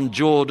on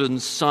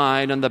Jordan's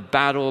side, and the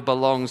battle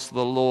belongs to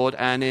the Lord,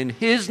 and in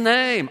his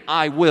name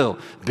I will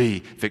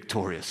be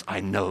victorious. I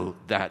know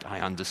that,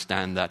 I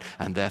understand that,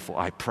 and therefore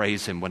I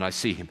praise him when I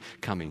see him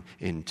coming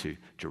into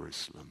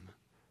Jerusalem.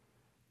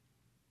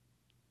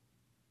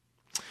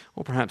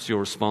 Or perhaps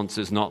your response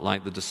is not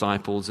like the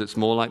disciples, it's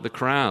more like the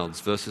crowds,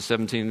 verses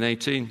 17 and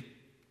 18.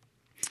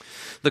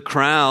 The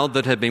crowd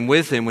that had been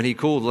with him when he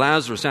called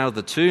Lazarus out of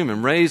the tomb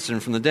and raised him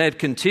from the dead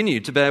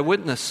continued to bear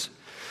witness.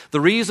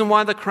 The reason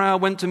why the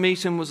crowd went to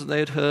meet him was that they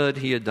had heard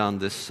he had done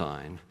this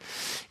sign.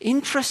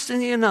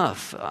 Interestingly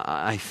enough,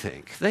 I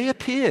think, they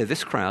appear,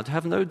 this crowd, to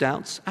have no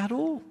doubts at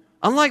all.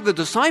 Unlike the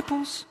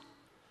disciples,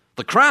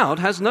 the crowd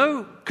has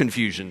no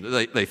confusion,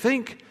 they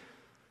think.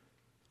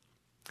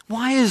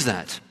 Why is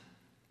that?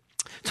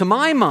 To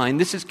my mind,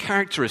 this is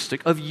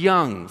characteristic of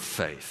young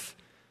faith.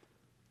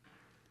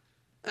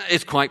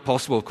 It's quite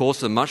possible, of course,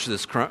 that much of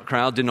this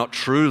crowd did not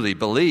truly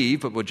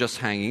believe, but were just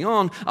hanging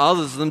on.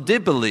 Others of them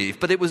did believe,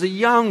 but it was a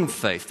young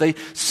faith. They'd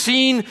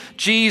seen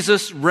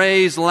Jesus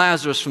raise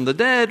Lazarus from the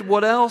dead.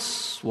 What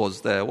else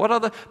was there? What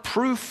other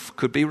proof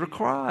could be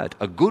required?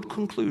 A good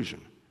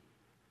conclusion.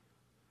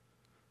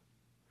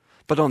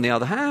 But on the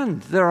other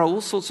hand, there are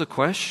all sorts of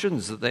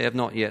questions that they have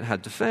not yet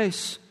had to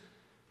face.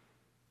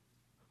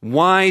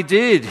 Why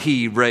did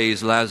he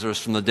raise Lazarus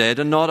from the dead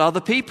and not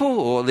other people?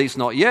 Or at least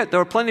not yet.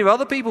 There are plenty of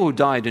other people who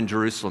died in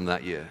Jerusalem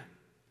that year.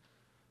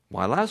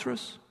 Why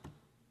Lazarus?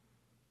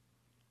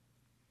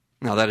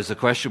 Now that is a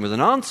question with an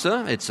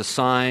answer. It's a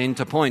sign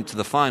to point to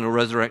the final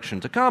resurrection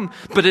to come.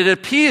 But it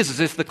appears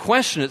as if the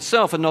question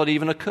itself had not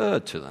even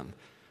occurred to them.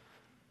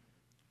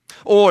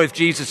 Or if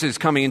Jesus is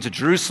coming into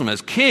Jerusalem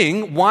as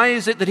king, why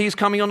is it that he's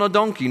coming on a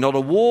donkey, not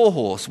a war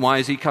horse? Why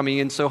is he coming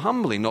in so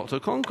humbly, not to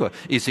conquer?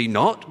 Is he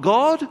not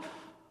God?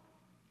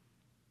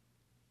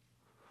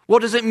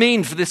 What does it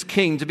mean for this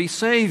king to be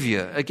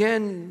Savior?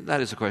 Again,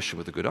 that is a question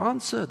with a good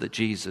answer, that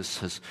Jesus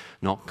has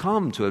not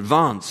come to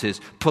advance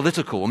his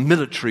political or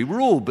military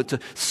rule, but to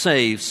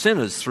save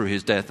sinners through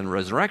his death and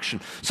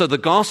resurrection, so the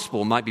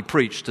gospel might be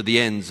preached to the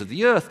ends of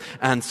the earth,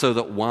 and so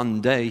that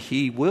one day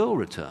he will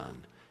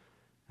return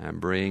and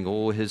bring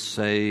all his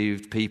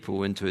saved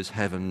people into his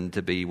heaven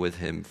to be with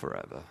him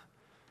forever.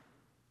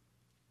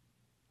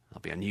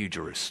 There'll be a new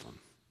Jerusalem.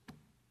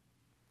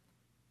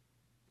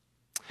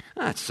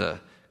 That's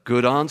a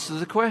good answer to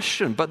the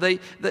question, but they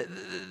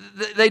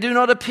do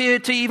not appear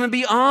to even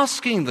be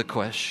asking the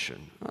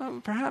question.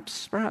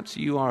 Perhaps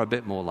you are a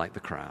bit more like the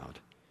crowd.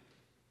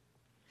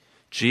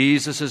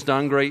 Jesus has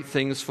done great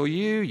things for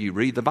you. You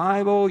read the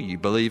Bible. You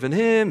believe in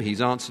him.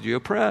 He's answered your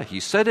prayer. He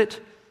said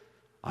it.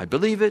 I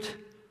believe it.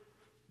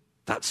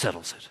 That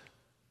settles it.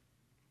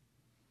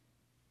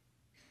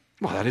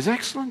 Well, that is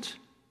excellent.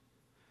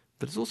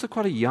 But it's also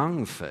quite a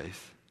young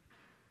faith.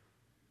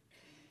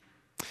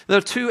 There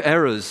are two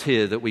errors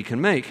here that we can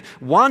make.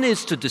 One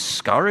is to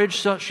discourage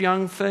such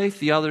young faith.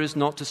 The other is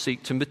not to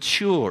seek to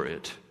mature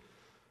it.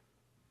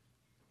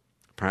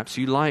 Perhaps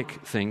you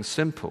like things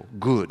simple.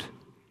 Good.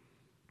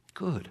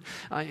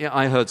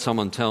 I heard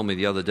someone tell me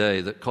the other day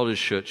that College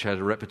Church had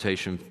a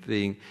reputation for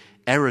being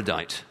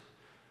erudite,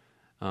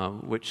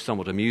 which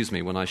somewhat amused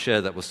me when I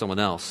shared that with someone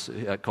else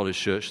at College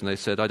Church, and they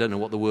said, I don't know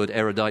what the word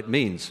erudite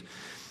means.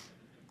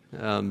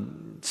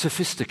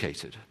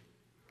 Sophisticated.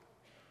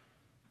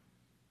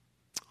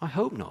 I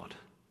hope not.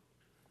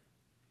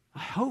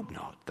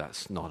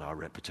 That's not our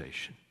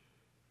reputation.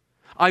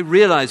 I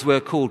realize we're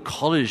called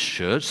College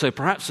Church, so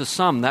perhaps for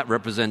some that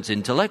represents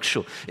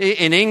intellectual.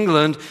 In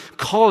England,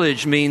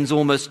 college means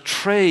almost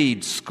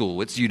trade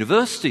school. It's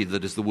university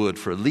that is the word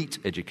for elite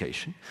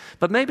education.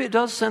 But maybe it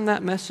does send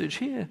that message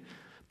here.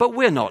 But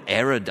we're not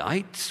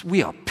erudites.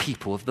 We are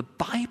people of the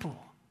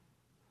Bible.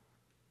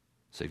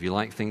 So if you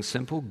like things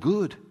simple,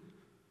 good.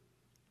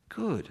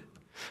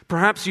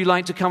 Perhaps you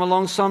like to come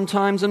along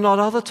sometimes and not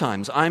other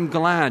times. I'm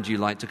glad you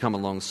like to come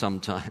along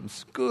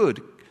sometimes.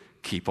 Good.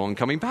 Keep on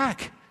coming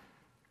back.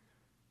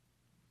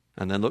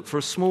 And then look for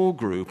a small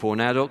group or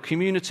an adult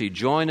community.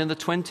 Join in the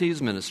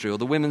 20s ministry or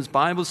the women's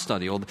Bible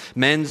study or the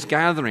men's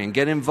gathering.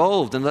 Get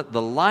involved and let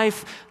the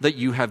life that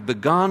you have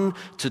begun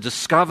to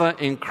discover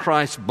in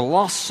Christ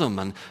blossom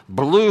and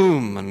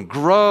bloom and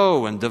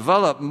grow and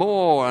develop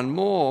more and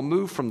more.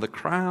 Move from the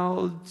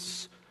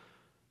crowds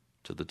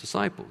to the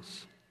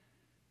disciples.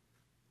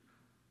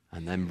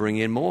 And then bring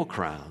in more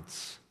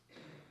crowds.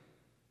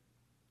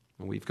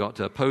 We've got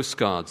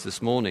postcards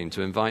this morning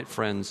to invite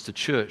friends to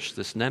church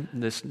this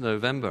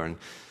November, and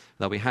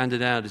they'll be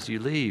handed out as you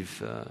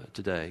leave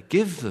today.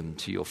 Give them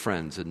to your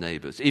friends and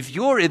neighbors. If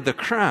you're in the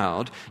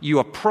crowd, you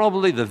are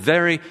probably the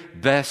very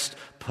best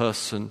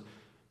person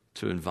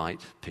to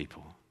invite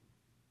people.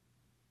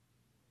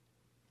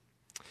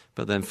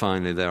 But then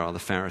finally, there are the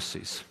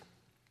Pharisees.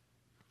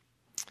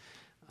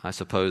 I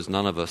suppose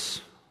none of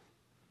us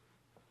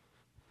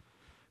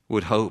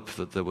would hope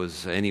that there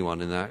was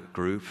anyone in that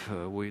group.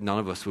 None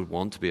of us would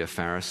want to be a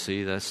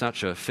Pharisee. They're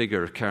such a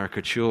figure of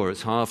caricature,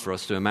 it's hard for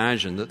us to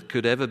imagine that there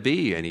could ever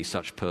be any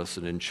such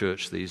person in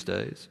church these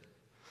days.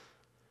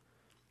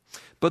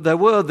 But there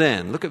were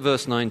then, look at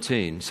verse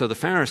 19. So the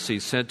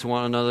Pharisees said to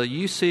one another,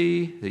 you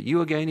see that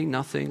you are gaining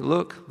nothing.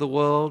 Look, the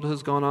world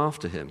has gone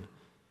after him.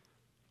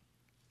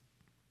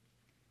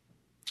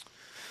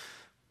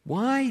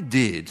 Why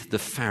did the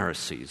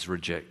Pharisees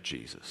reject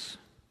Jesus?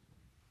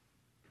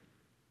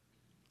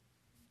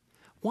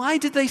 Why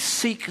did they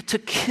seek to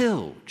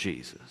kill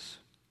Jesus?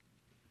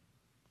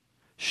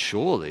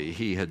 Surely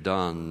he had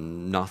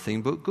done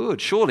nothing but good.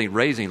 Surely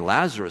raising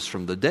Lazarus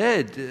from the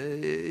dead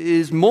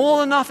is more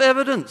than enough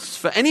evidence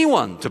for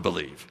anyone to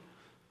believe.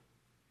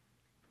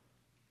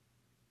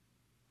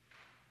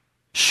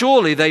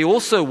 Surely they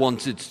also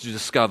wanted to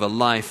discover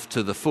life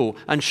to the full,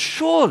 and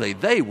surely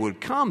they would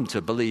come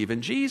to believe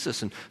in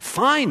Jesus and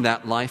find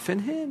that life in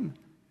him.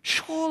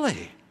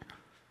 Surely.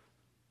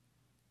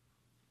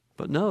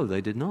 But no, they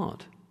did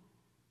not.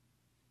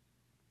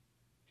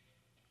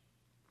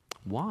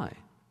 Why?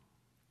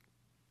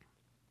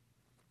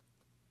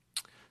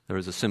 There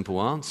is a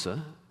simple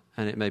answer,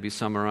 and it may be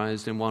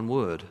summarized in one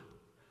word.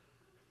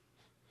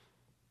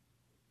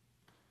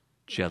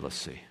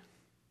 Jealousy.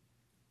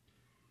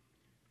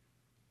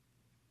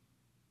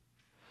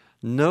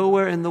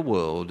 Nowhere in the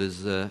world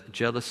is there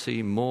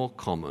jealousy more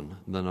common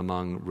than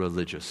among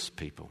religious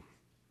people.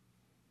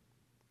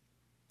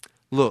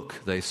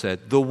 Look, they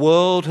said, the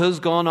world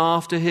has gone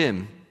after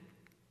him.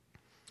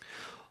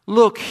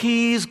 Look,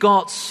 he's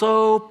got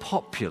so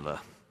popular.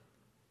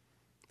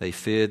 They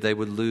feared they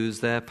would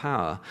lose their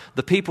power.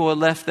 The people who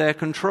left their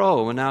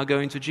control were now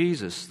going to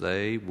Jesus.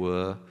 They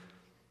were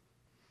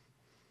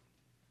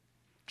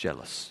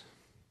jealous.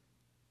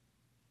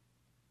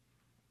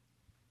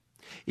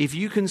 If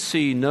you can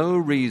see no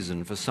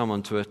reason for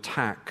someone to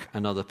attack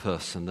another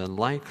person, then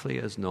likely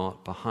as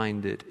not,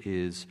 behind it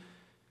is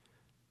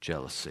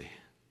jealousy.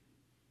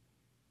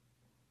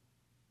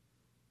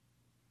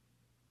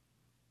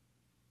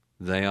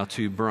 They are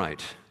too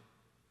bright.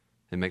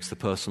 It makes the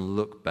person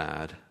look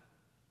bad.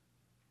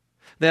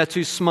 They're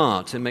too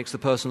smart. It makes the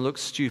person look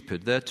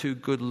stupid. They're too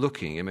good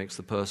looking. It makes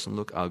the person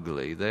look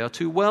ugly. They are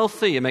too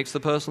wealthy. It makes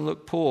the person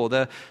look poor.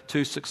 They're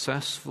too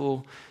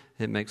successful.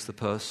 It makes the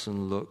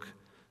person look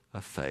a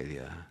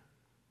failure.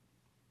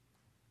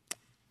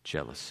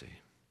 Jealousy.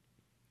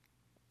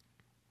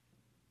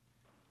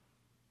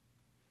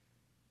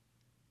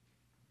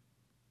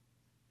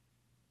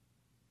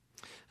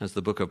 As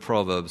the book of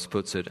Proverbs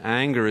puts it,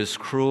 anger is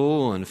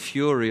cruel and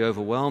fury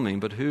overwhelming,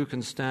 but who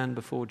can stand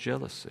before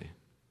jealousy?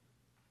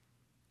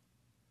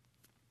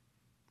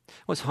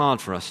 Well, it's hard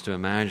for us to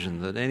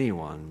imagine that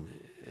anyone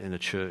in a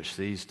church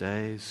these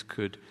days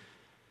could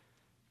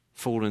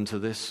fall into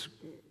this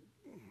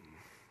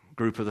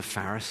group of the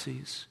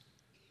Pharisees.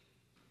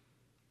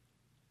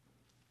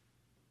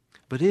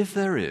 But if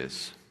there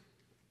is,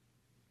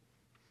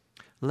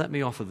 let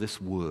me offer this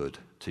word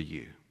to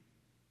you.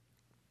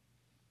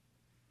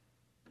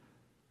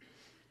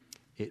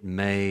 It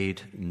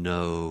made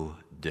no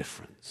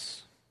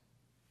difference.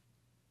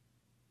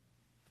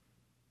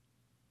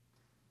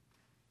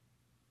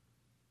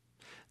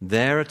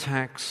 Their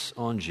attacks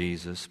on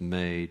Jesus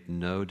made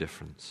no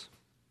difference.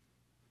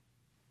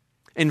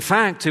 In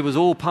fact, it was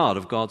all part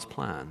of God's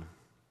plan.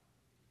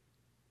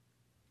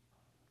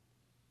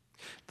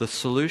 The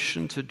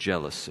solution to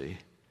jealousy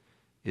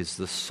is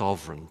the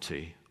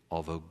sovereignty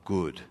of a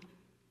good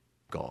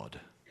God.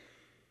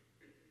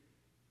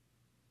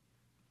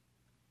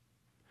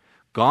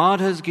 God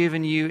has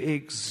given you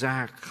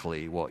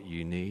exactly what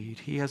you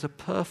need. He has a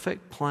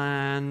perfect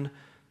plan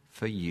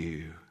for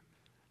you.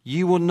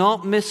 You will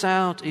not miss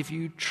out if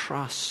you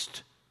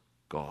trust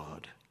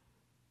God.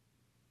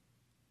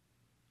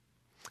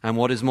 And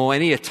what is more,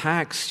 any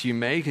attacks you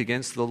make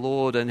against the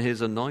Lord and His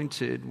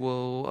anointed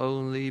will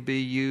only be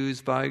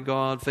used by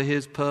God for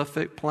His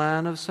perfect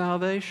plan of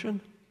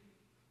salvation.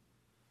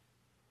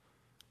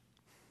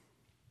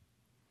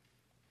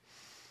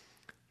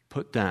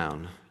 Put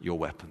down your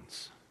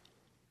weapons.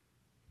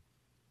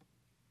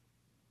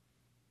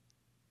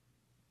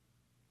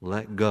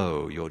 Let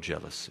go your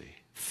jealousy.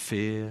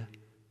 Fear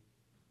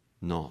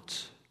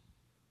not.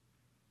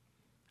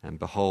 And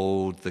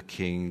behold the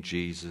King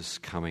Jesus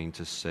coming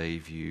to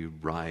save you,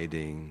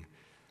 riding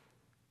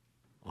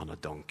on a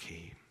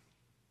donkey.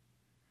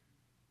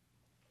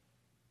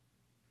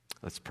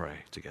 Let's pray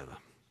together.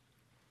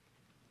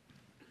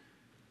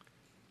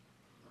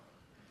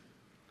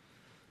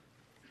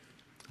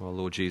 Well,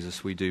 Lord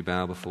Jesus, we do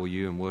bow before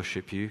you and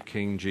worship you,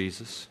 King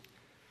Jesus.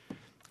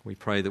 We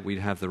pray that we'd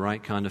have the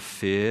right kind of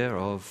fear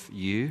of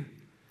you,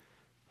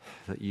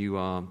 that you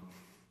are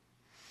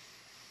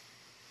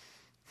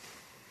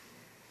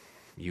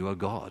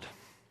God.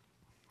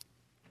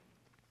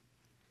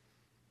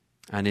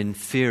 And in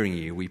fearing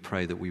you, we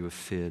pray that we would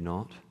fear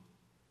not.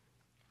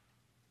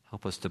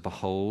 Help us to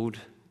behold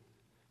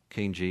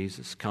King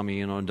Jesus coming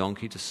in on a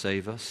donkey to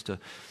save us,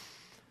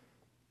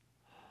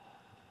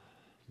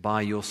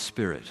 by your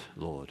Spirit,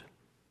 Lord.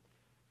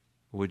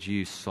 Would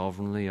you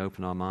sovereignly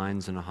open our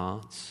minds and our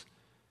hearts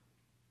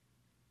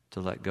to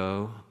let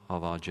go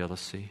of our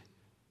jealousy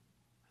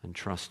and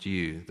trust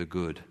you, the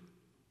good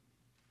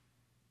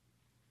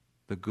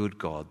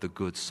God, the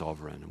good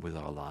sovereign, with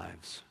our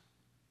lives.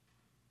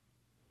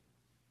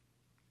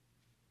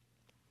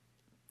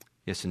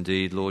 Yes,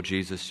 indeed, Lord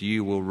Jesus,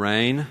 you will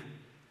reign,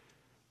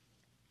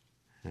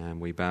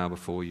 and we bow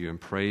before you and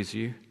praise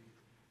you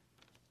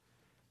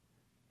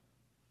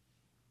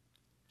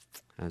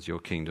as your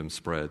kingdom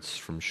spreads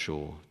from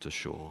shore to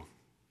shore.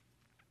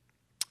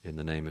 In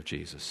the name of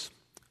Jesus,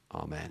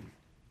 amen.